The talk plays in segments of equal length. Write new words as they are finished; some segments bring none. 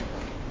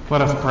Let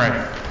us pray.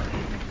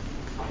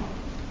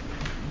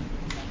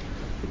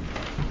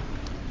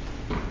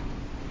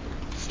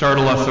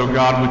 Startle us, O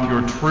God, with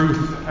your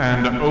truth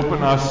and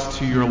open us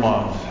to your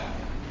love.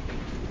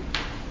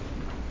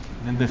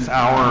 And in this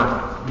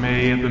hour,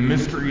 may the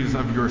mysteries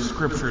of your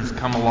scriptures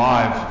come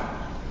alive,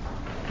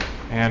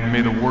 and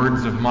may the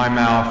words of my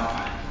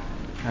mouth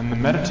and the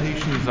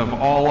meditations of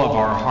all of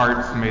our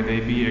hearts, may they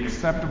be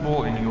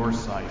acceptable in your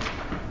sight.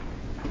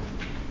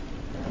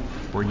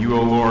 For you,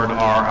 O Lord,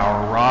 are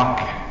our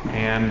rock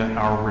and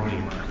our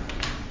Redeemer.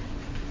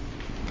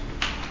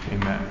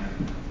 Amen.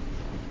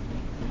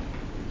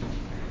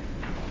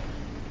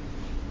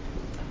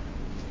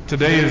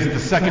 Today is the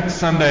second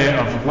Sunday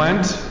of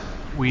Lent.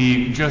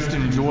 We just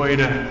enjoyed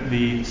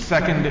the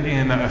second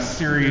in a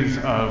series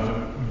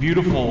of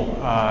beautiful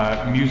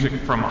music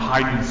from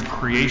Haydn's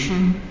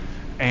Creation.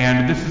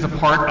 And this is a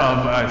part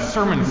of a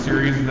sermon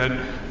series that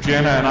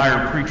Jana and I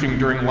are preaching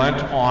during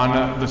Lent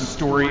on the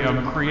story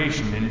of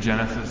creation in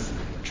Genesis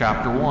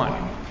chapter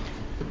 1.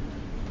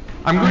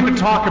 I'm going to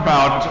talk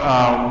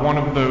about one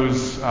of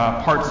those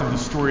parts of the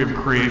story of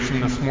creation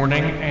this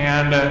morning,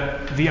 and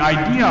the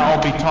idea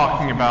I'll be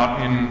talking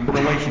about in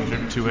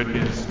relationship to it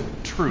is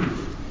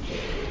truth.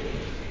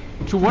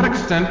 To what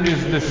extent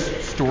is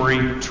this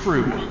story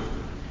true?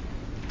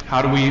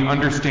 How do we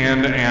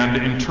understand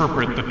and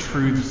interpret the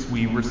truths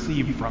we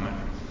receive from it?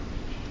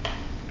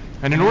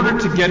 And in order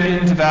to get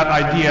into that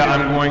idea,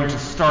 I'm going to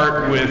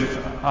start with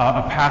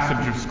a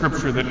passage of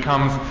Scripture that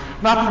comes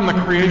not from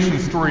the creation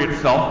story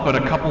itself, but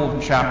a couple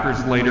of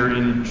chapters later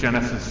in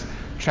Genesis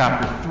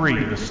chapter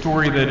 3, the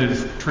story that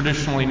is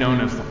traditionally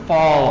known as the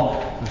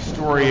fall, the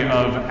story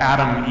of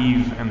Adam,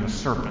 Eve, and the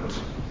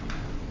serpent.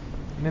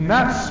 And in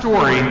that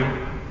story,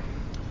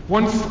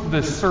 once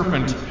the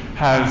serpent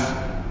has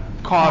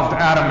caused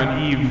Adam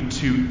and Eve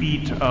to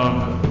eat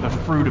of the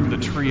fruit of the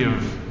tree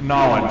of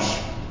knowledge,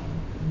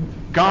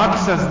 God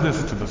says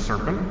this to the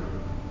serpent: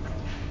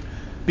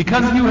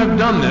 "Because you have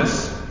done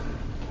this,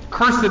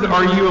 cursed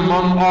are you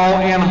among all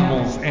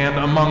animals and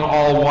among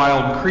all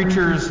wild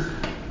creatures.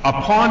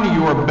 Upon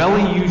your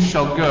belly you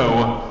shall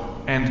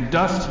go, and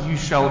dust you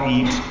shall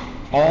eat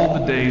all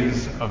the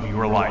days of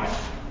your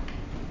life."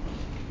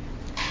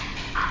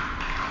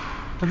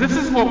 Now, this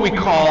is what we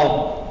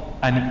call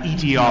an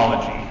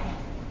etiology.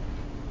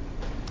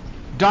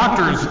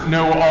 Doctors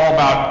know all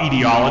about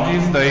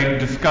etiologies. They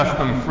discuss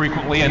them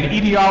frequently. An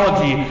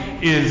etiology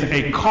is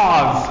a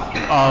cause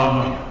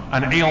of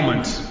an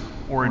ailment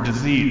or a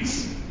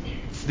disease.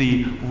 It's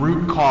the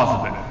root cause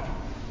of it.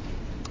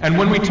 And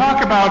when we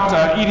talk about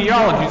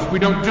etiologies, we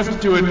don't just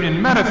do it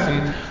in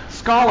medicine.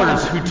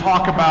 Scholars who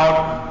talk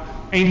about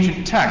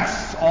ancient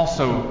texts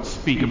also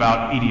speak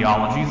about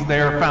etiologies.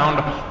 They are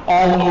found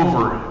all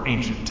over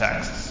ancient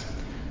texts.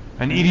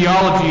 An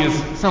etiology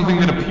is something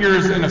that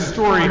appears in a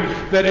story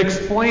that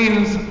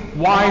explains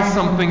why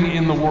something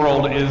in the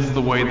world is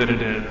the way that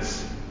it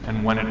is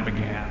and when it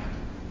began.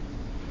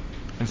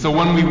 And so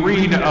when we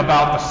read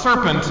about the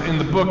serpent in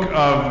the book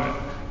of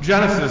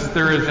Genesis,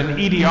 there is an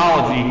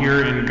etiology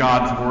here in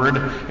God's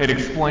word. It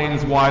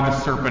explains why the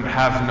serpent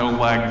has no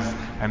legs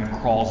and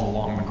crawls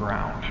along the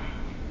ground.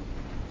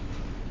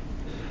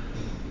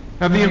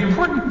 Now, the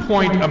important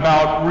point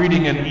about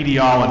reading an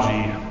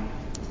etiology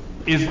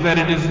is that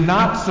it is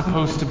not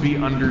supposed to be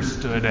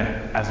understood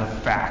as a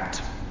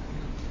fact.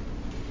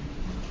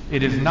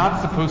 It is not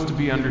supposed to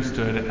be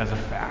understood as a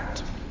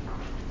fact.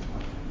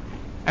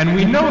 And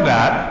we know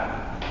that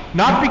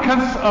not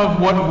because of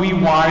what we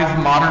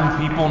wise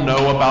modern people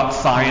know about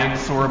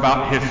science or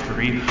about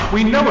history.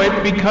 We know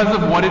it because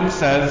of what it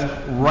says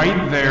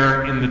right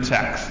there in the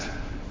text.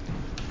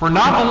 For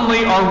not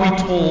only are we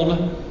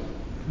told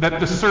that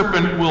the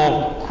serpent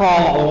will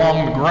crawl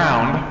along the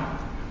ground,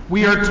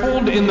 we are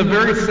told in the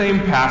very same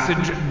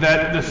passage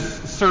that the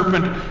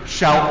serpent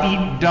shall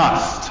eat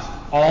dust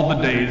all the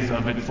days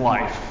of its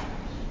life.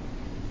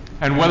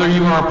 And whether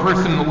you are a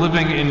person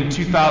living in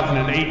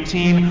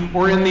 2018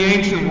 or in the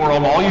ancient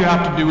world, all you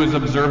have to do is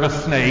observe a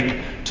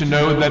snake to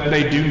know that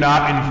they do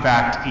not in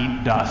fact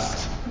eat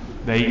dust.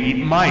 They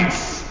eat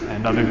mice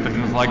and other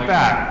things like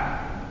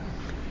that.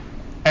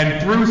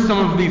 And through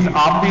some of these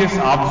obvious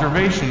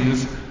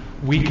observations,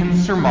 we can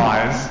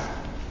surmise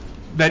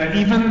that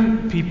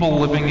even people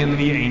living in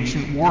the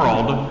ancient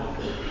world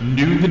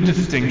knew the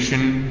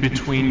distinction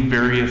between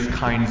various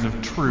kinds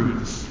of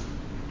truths.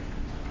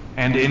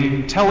 And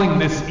in telling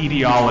this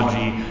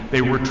etiology,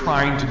 they were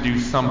trying to do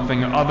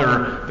something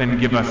other than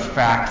give us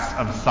facts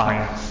of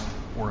science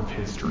or of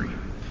history.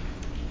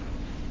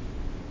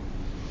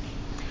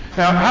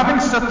 Now,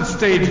 having set the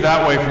stage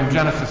that way from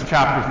Genesis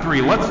chapter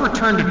 3, let's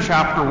return to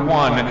chapter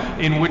 1,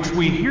 in which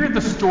we hear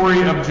the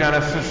story of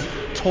Genesis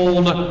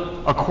told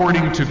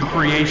according to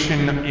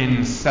creation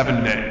in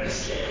 7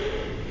 days.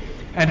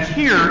 And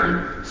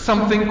here,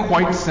 something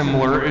quite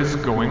similar is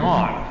going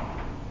on.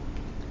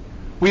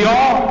 We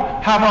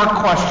all have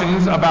our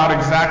questions about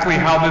exactly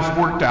how this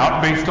worked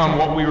out based on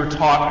what we were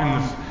taught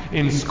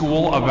in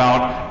school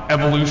about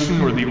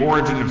evolution or the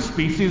origin of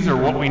species or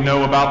what we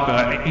know about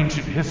the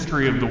ancient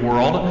history of the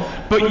world,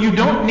 but you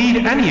don't need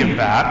any of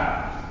that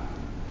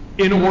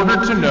in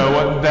order to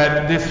know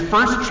that this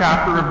first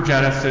chapter of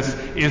Genesis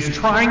is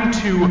trying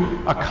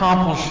to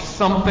accomplish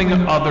something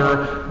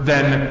other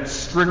than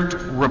strict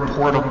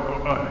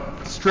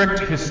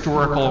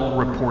historical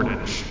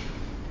reportage.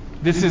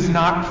 This is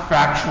not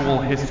factual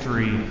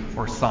history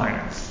or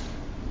science.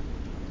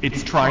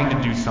 It's trying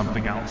to do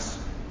something else.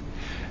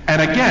 And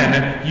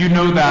again, you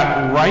know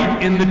that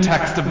right in the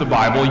text of the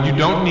Bible. You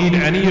don't need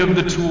any of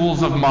the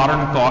tools of modern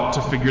thought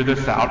to figure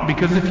this out,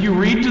 because if you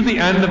read to the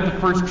end of the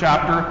first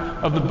chapter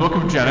of the book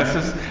of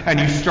Genesis and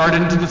you start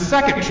into the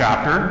second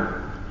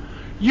chapter,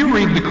 you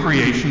read the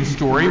creation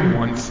story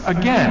once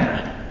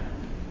again.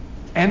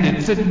 And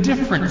it's a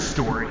different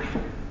story.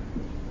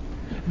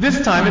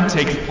 This time it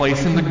takes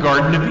place in the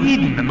Garden of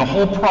Eden, and the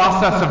whole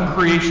process of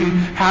creation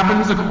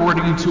happens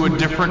according to a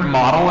different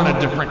model and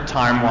a different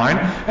timeline,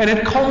 and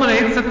it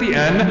culminates at the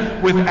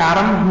end with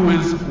Adam, who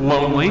is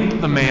lonely,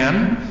 the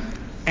man,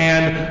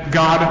 and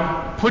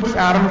God puts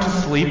Adam to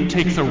sleep,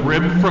 takes a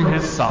rib from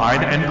his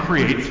side, and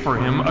creates for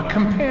him a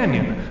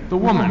companion, the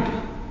woman.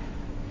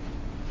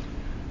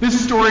 This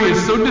story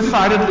is so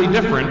decidedly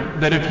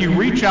different that if you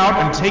reach out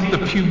and take the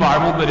Pew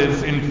Bible that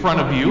is in front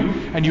of you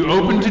and you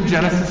open to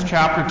Genesis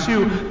chapter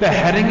 2, the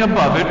heading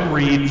above it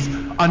reads,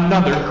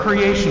 "Another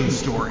creation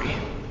story."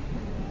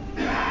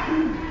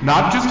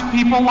 Not just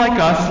people like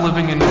us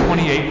living in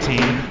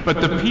 2018,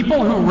 but the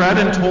people who read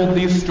and told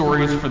these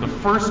stories for the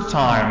first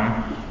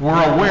time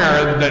were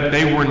aware that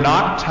they were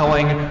not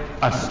telling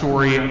a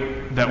story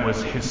that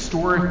was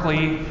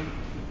historically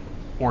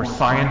or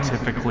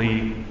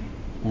scientifically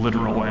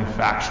literal and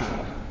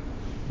factual.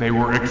 They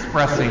were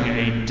expressing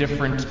a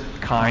different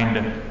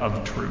kind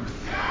of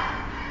truth.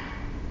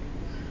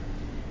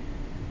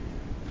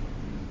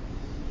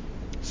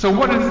 So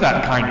what is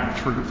that kind of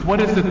truth?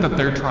 What is it that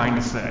they're trying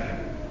to say?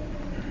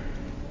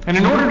 And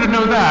in order to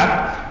know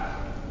that,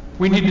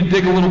 we need to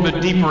dig a little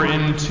bit deeper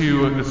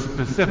into the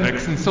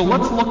specifics. And so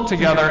let's look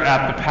together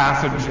at the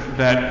passage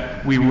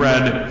that we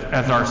read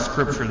as our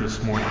scripture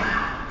this morning.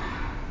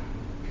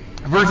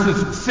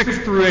 Verses 6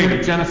 through 8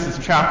 of Genesis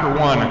chapter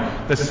 1,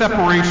 the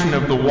separation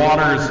of the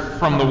waters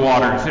from the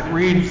waters. It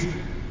reads,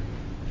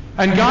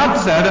 "And God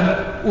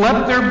said,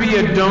 'Let there be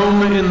a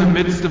dome in the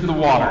midst of the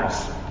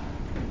waters,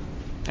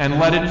 and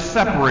let it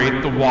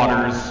separate the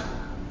waters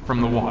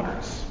from the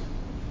waters.'"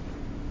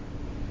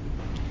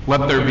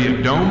 Let there be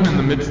a dome in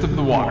the midst of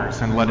the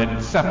waters, and let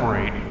it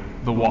separate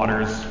the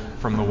waters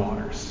from the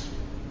waters.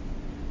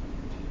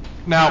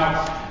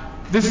 Now,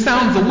 this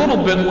sounds a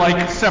little bit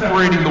like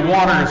separating the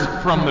waters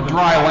from the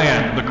dry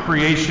land, the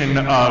creation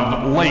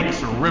of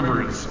lakes or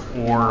rivers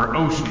or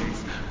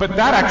oceans. But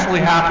that actually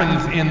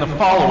happens in the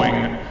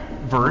following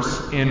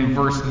verse, in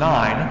verse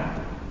 9.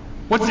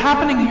 What's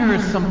happening here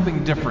is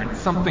something different,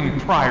 something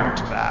prior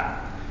to that.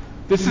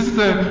 This is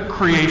the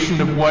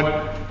creation of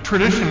what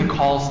tradition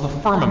calls the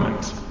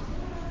firmament.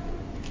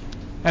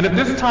 And at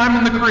this time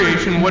in the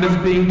creation, what is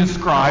being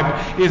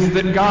described is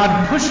that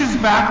God pushes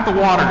back the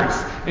waters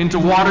into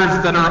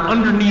waters that are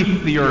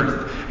underneath the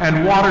earth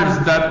and waters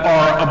that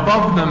are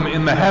above them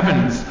in the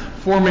heavens,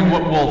 forming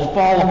what will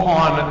fall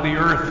upon the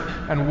earth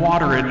and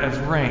water it as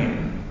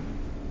rain.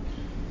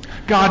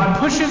 God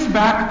pushes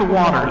back the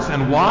waters.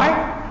 And why?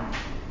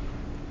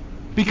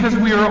 Because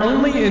we are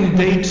only in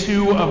day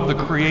 2 of the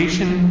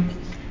creation,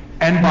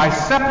 and by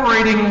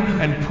separating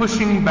and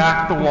pushing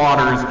back the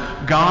waters,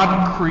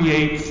 God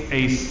creates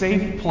a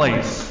safe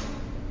place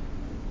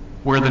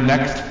where the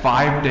next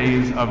 5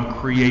 days of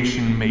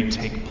creation may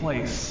take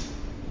place,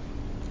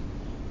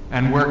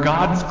 and where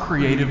God's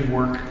creative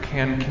work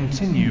can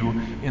continue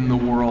in the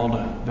world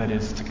that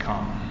is to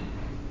come.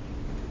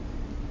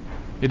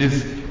 It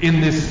is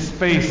in this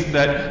space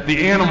that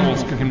the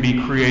animals can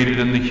be created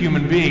and the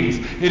human beings.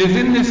 It is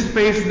in this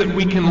space that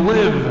we can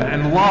live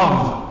and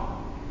love,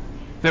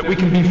 that we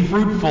can be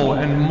fruitful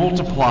and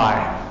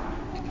multiply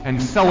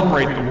and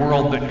celebrate the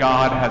world that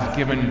God has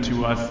given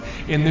to us,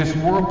 in this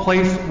world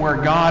place where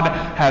God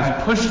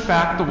has pushed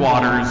back the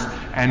waters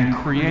and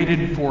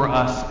created for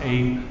us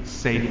a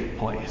safe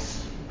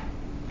place.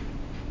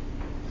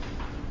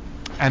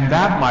 And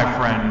that, my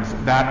friends,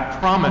 that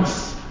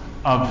promise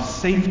of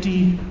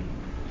safety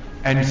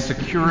and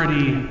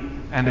security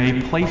and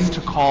a place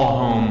to call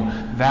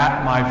home,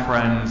 that, my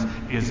friends,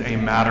 is a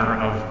matter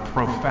of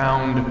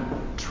profound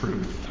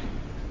truth.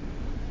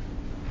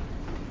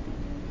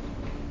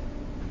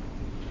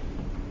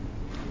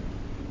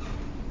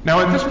 Now,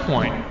 at this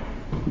point,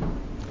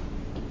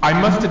 I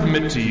must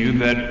admit to you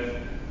that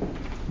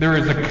there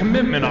is a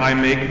commitment I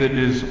make that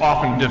is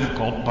often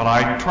difficult, but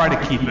I try to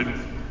keep it.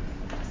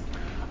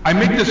 I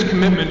make this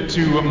commitment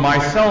to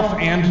myself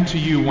and to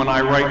you when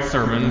I write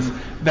sermons,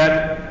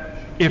 that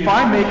if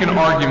I make an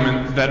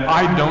argument that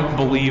I don't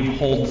believe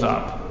holds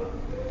up,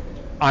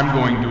 I'm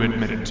going to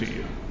admit it to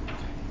you.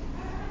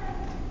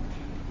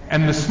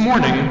 And this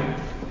morning,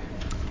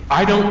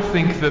 I don't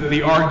think that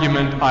the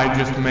argument I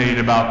just made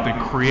about the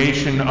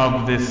creation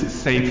of this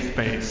safe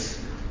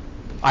space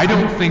I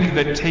don't think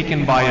that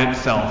taken by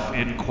itself,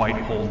 it quite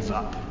holds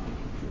up.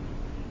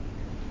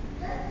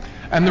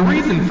 And the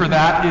reason for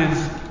that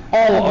is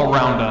all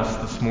around us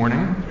this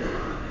morning.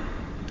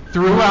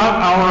 Throughout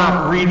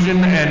our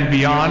region and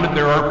beyond,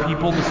 there are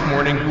people this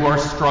morning who are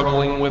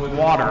struggling with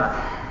water,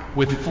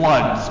 with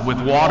floods, with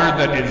water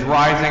that is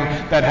rising,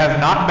 that has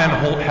not been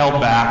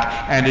held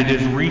back, and it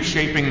is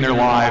reshaping their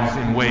lives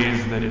in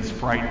ways that is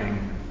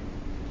frightening.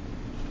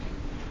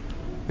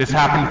 This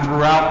happened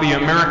throughout the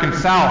American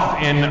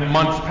South in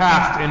months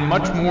past in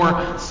much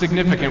more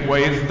significant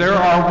ways. There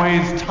are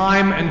ways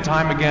time and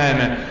time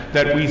again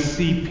that we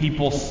see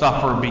people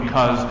suffer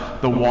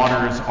because the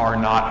waters are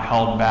not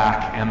held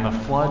back and the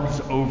floods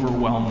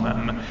overwhelm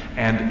them,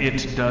 and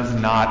it does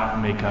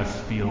not make us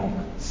feel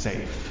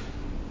safe.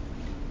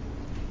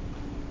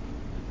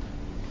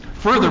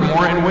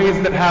 Furthermore, in ways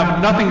that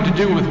have nothing to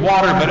do with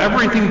water, but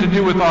everything to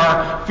do with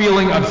our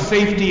feeling of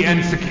safety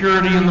and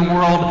security in the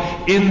world,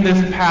 in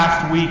this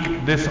past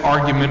week, this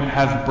argument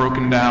has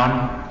broken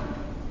down.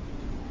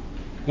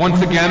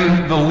 Once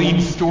again, the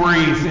lead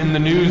stories in the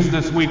news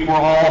this week were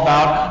all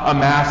about a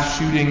mass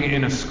shooting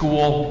in a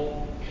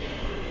school.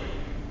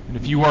 And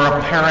if you are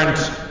a parent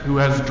who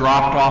has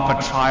dropped off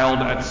a child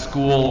at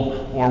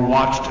school or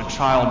watched a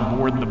child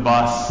board the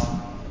bus,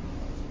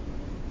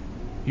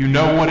 you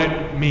know what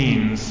it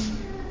means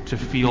to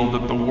feel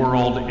that the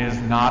world is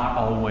not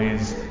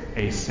always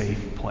a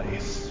safe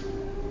place.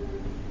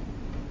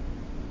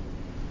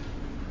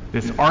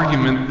 This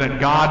argument that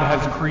God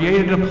has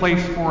created a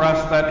place for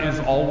us that is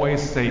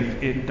always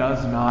safe, it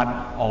does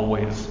not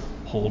always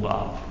hold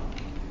up.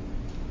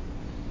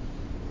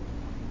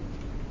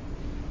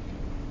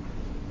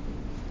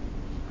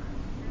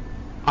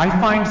 I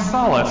find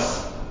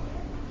solace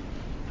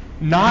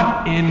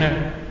not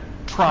in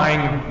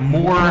trying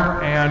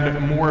more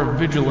and more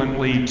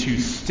vigilantly to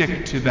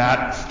stick to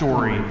that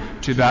story,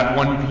 to that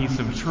one piece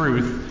of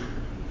truth,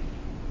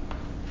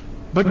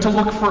 but to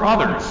look for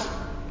others.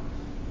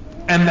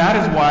 And that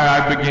is why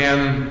I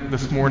began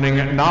this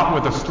morning not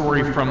with a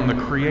story from the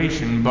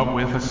creation, but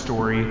with a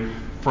story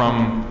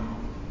from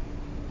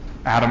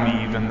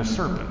Adam, Eve, and the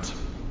serpent.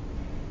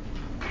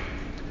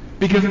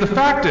 Because the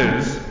fact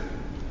is,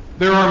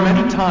 there are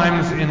many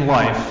times in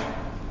life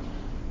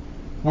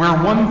where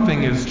one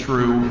thing is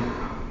true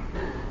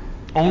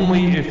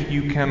only if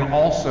you can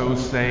also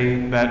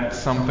say that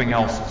something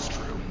else is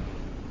true.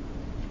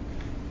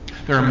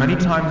 There are many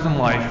times in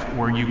life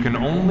where you can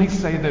only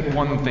say that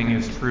one thing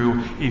is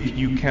true if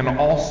you can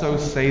also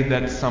say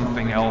that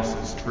something else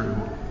is true.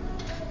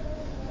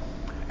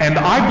 And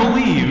I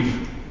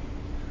believe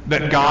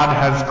that God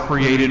has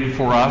created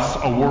for us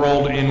a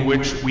world in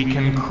which we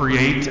can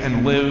create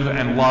and live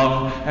and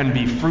love and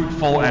be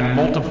fruitful and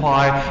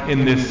multiply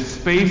in this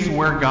space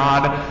where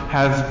God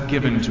has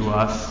given to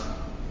us.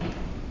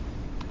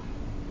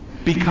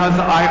 Because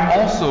I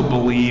also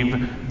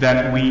believe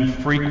that we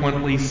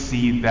frequently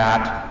see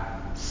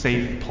that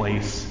safe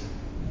place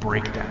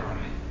break down.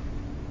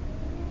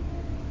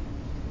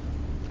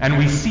 And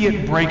we see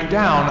it break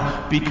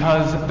down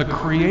because the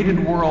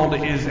created world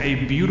is a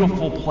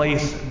beautiful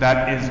place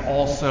that is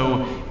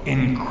also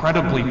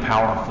incredibly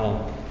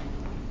powerful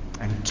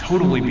and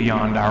totally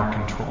beyond our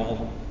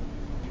control.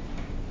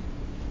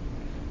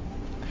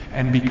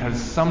 And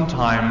because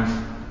sometimes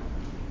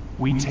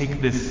we take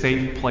this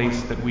safe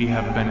place that we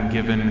have been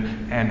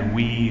given and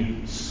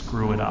we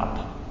screw it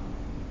up.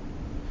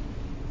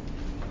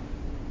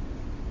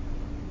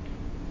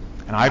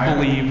 And I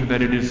believe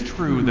that it is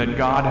true that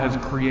God has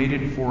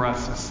created for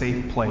us a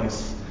safe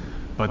place,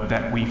 but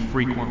that we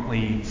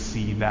frequently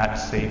see that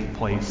safe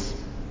place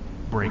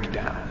break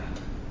down.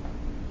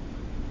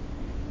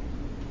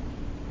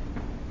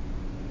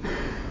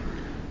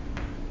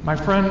 My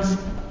friends,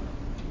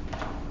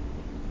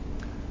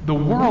 the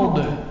world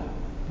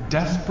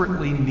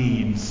desperately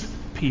needs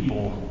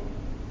people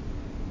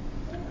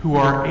who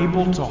are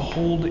able to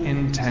hold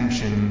in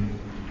tension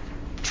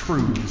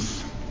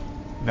truths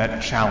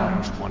that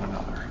challenge one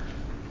another.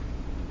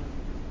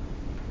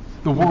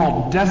 The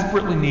world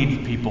desperately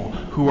needs people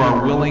who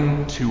are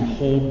willing to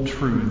hold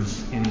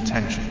truths in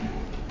tension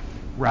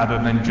rather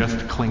than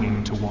just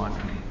clinging to one.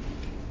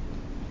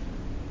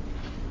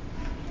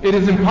 It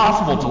is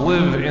impossible to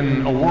live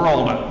in a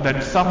world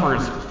that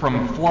suffers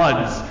from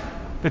floods,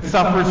 that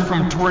suffers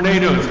from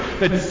tornadoes,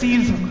 that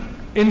sees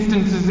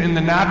instances in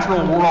the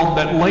natural world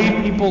that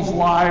lay people's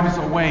lives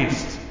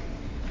waste,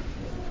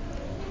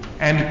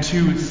 and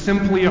to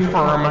simply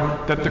affirm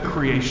that the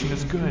creation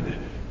is good.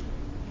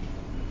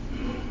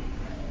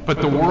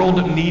 But the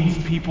world needs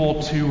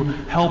people to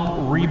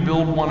help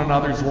rebuild one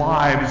another's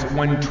lives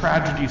when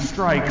tragedy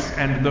strikes,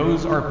 and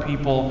those are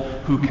people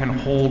who can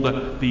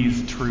hold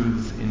these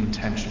truths in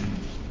tension.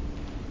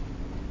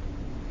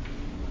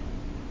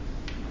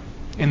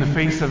 In the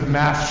face of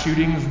mass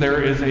shootings,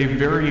 there is a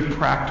very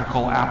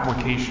practical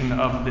application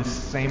of this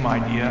same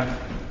idea.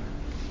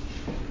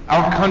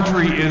 Our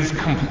country is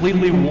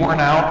completely worn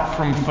out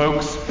from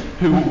folks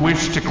who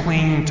wish to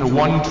cling to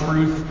one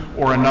truth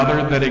or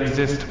another that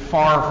exist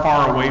far,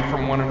 far away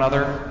from one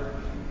another.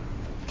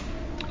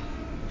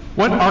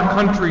 What our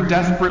country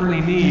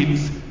desperately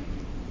needs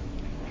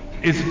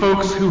is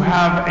folks who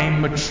have a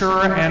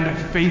mature and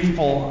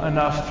faithful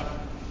enough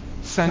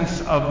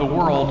sense of the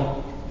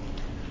world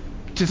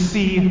to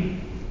see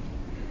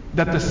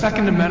that the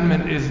Second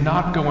Amendment is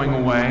not going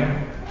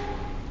away,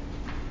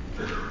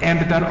 and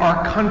that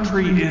our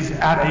country is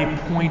at a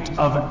point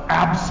of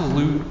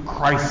absolute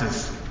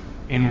crisis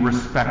in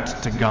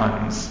respect to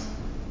guns.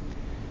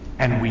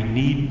 And we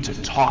need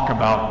to talk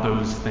about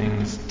those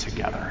things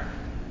together.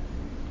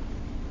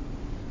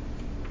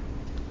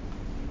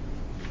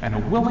 And a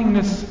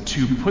willingness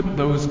to put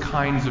those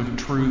kinds of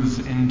truths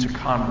into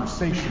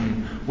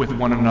conversation with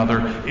one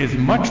another is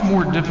much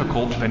more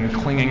difficult than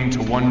clinging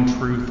to one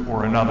truth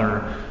or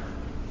another.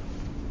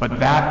 But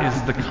that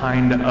is the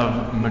kind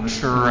of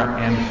mature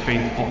and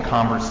faithful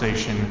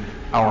conversation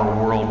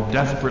our world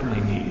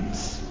desperately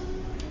needs.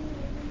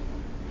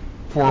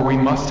 For we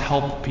must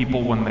help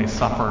people when they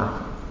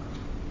suffer,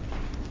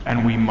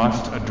 and we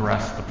must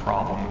address the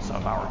problems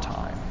of our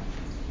time.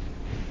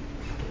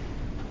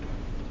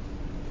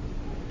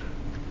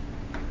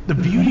 The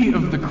beauty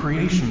of the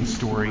creation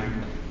story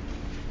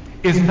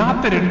is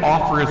not that it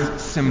offers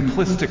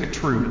simplistic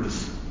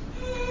truths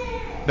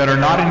that are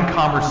not in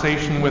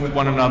conversation with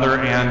one another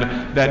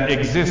and that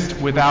exist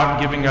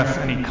without giving us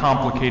any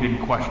complicated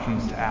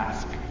questions to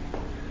ask.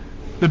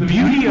 The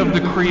beauty of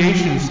the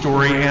creation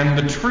story and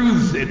the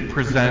truths it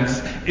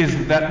presents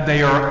is that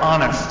they are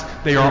honest,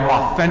 they are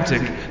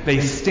authentic, they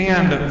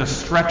stand the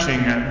stretching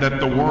that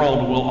the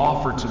world will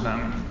offer to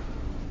them.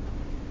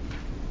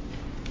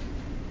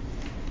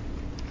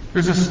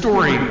 There's a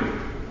story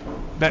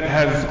that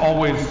has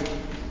always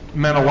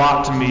meant a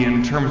lot to me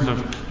in terms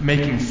of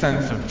making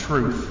sense of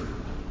truth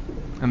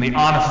and the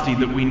honesty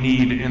that we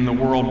need in the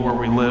world where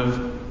we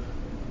live.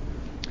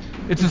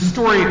 It's a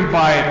story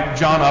by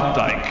John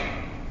Updike,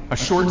 a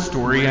short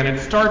story, and it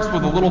starts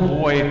with a little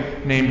boy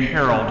named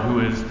Harold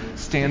who is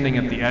standing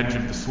at the edge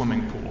of the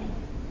swimming pool.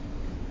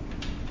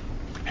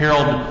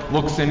 Harold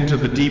looks into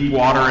the deep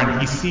water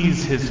and he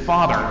sees his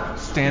father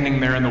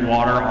standing there in the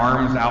water,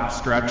 arms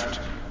outstretched,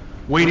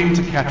 waiting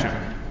to catch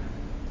him.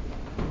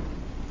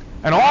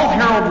 And all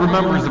Harold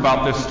remembers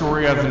about this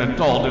story as an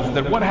adult is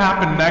that what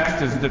happened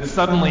next is that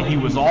suddenly he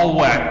was all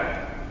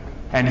wet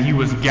and he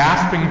was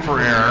gasping for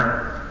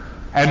air,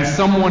 and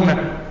someone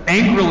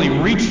angrily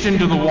reached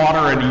into the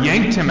water and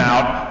yanked him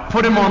out,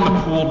 put him on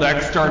the pool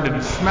deck,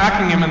 started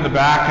smacking him in the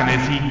back, and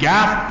as he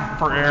gasped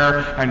for air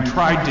and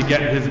tried to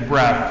get his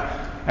breath,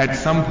 at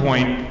some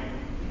point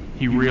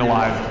he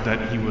realized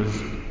that he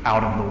was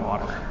out of the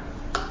water.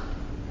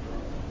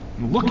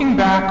 Looking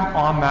back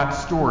on that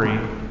story,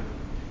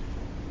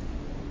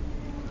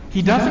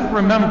 he doesn't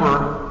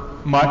remember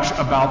much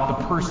about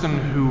the person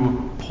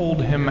who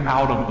pulled him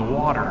out of the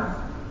water.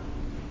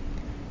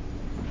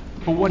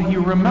 But what he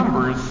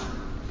remembers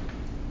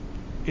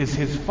is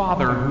his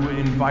father who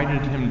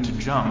invited him to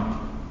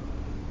jump,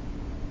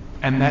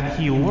 and that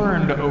he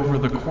learned over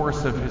the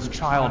course of his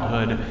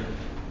childhood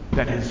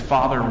that his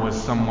father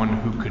was someone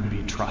who could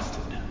be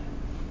trusted.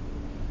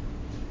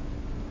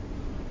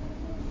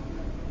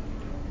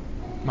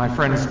 My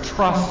friends,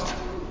 trust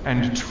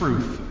and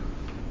truth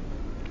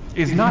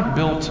is not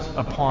built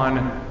upon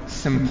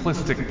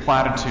simplistic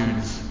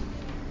platitudes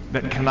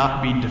that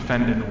cannot be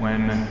defended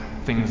when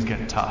things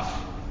get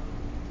tough.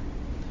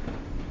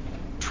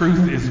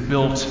 Truth is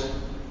built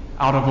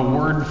out of a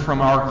word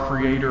from our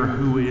Creator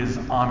who is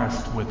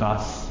honest with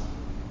us,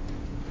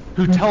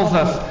 who tells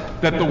us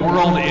that the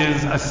world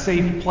is a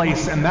safe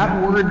place, and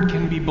that word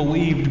can be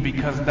believed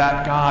because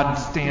that God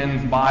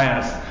stands by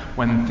us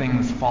when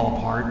things fall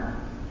apart.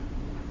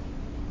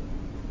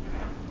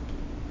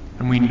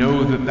 And we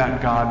know that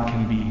that God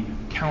can be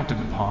counted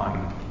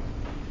upon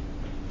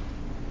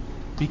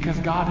because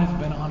God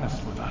has been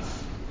honest with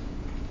us.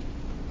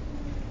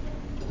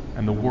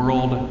 And the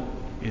world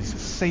is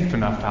safe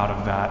enough out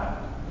of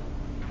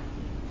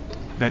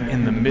that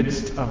in the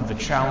midst of the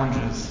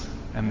challenges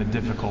and the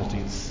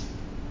difficulties,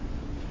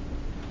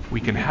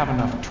 we can have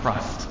enough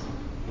trust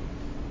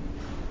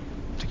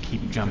to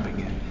keep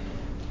jumping in.